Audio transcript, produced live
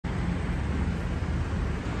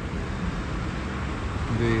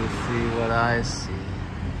Do you see what I see?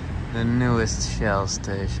 The newest Shell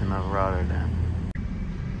station of Rotterdam.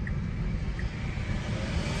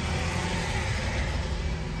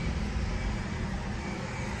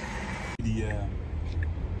 Yeah.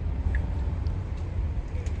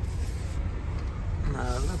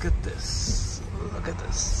 Now look at this. Look at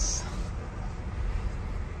this.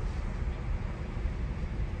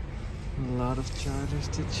 A lot of chargers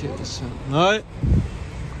to choose from. No.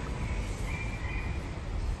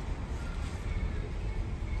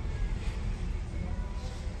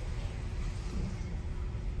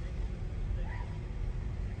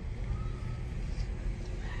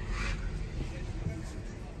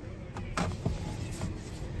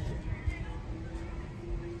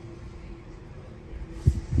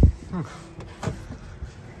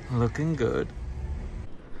 Looking good.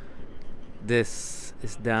 This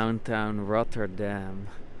is downtown Rotterdam,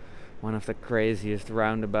 one of the craziest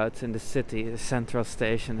roundabouts in the city. The central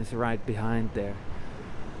station is right behind there.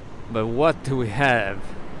 But what do we have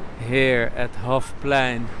here at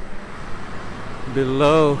Hofplein?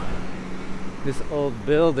 Below this old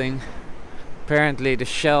building, apparently the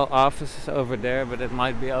Shell office is over there, but it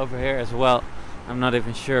might be over here as well. I'm not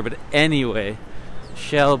even sure, but anyway,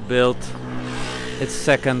 Shell built its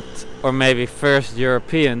second or maybe first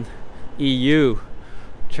European EU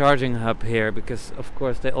charging hub here, because of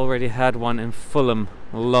course they already had one in Fulham,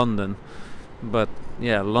 London, but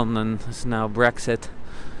yeah, London is now Brexit,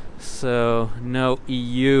 so no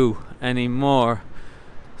EU anymore.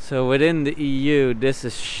 So within the EU, this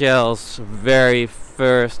is Shell's very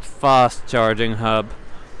first fast charging hub,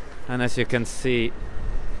 and as you can see,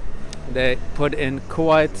 they put in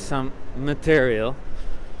quite some material.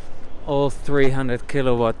 All 300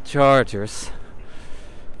 kilowatt chargers,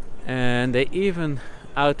 and they even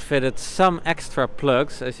outfitted some extra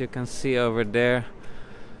plugs, as you can see over there,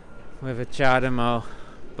 with a CHAdeMO,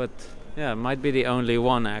 but yeah, it might be the only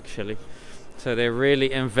one actually. So they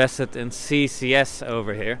really invested in CCS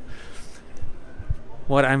over here.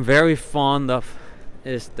 What I'm very fond of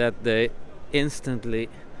is that they instantly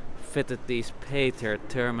fitted these pay-ter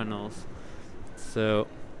terminals, so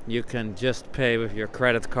you can just pay with your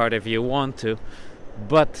credit card if you want to.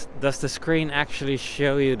 But does the screen actually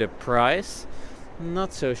show you the price? I'm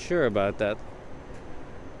not so sure about that.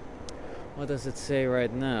 What does it say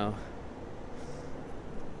right now?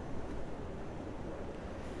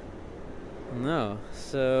 No,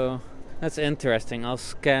 so that's interesting. I'll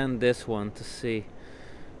scan this one to see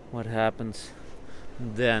what happens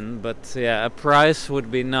then. But yeah, a price would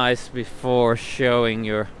be nice before showing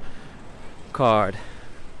your card.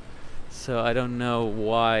 So I don't know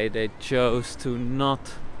why they chose to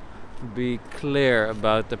not be clear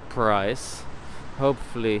about the price.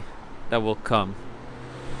 Hopefully that will come.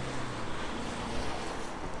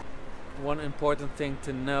 One important thing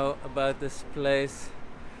to know about this place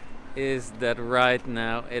is that right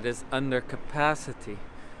now it is under capacity.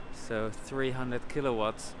 So 300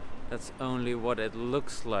 kilowatts, that's only what it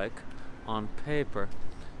looks like on paper,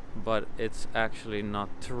 but it's actually not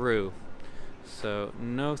true. So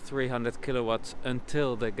no 300 kilowatts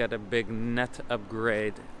until they get a big net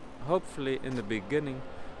upgrade, hopefully in the beginning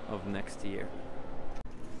of next year.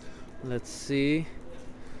 Let's see.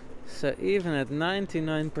 So even at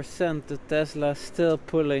 99%, the Tesla is still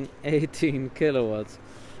pulling 18 kilowatts.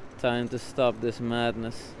 Time to stop this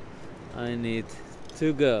madness. I need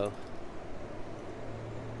to go.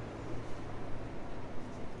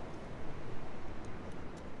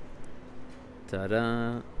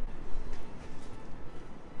 Ta-da!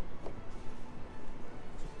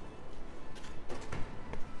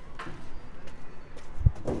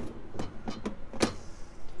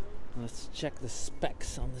 Let's check the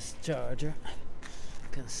specs on this charger. You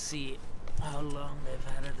can see how long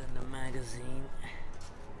they've had it in the magazine.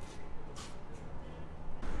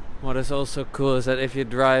 What is also cool is that if you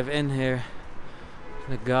drive in here,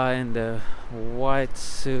 the guy in the white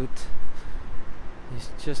suit, he's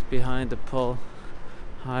just behind the pole,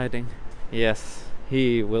 hiding. Yes,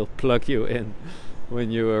 he will plug you in when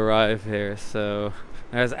you arrive here. So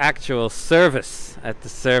there's actual service at the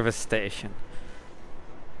service station.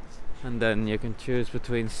 And then you can choose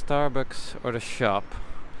between Starbucks or the shop.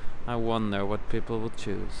 I wonder what people will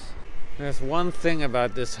choose. There's one thing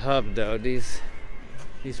about this hub though, these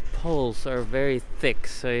poles are very thick,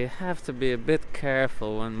 so you have to be a bit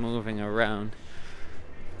careful when moving around.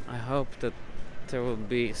 I hope that there will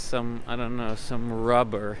be some, I don't know, some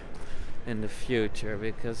rubber in the future,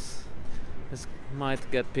 because this might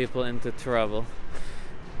get people into trouble.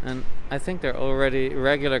 and I think there are already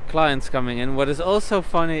regular clients coming in. What is also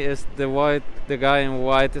funny is the guy in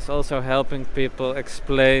white is also helping people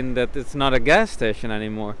explain that it's not a gas station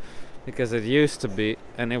anymore, because it used to be,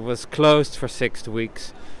 and it was closed for 6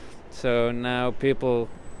 weeks. So now people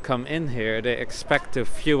come in here, they expect to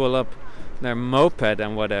fuel up their moped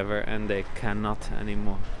and whatever, and they cannot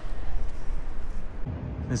anymore.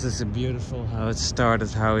 This is a beautiful how it started,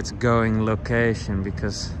 how it's going location,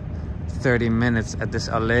 because 30 minutes at this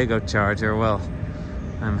Allego charger, well,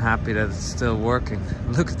 I'm happy that it's still working.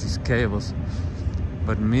 Look at these cables.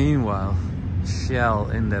 But meanwhile, Shell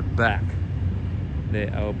in the back, they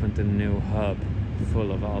opened a new hub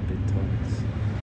full of Alpi toilets.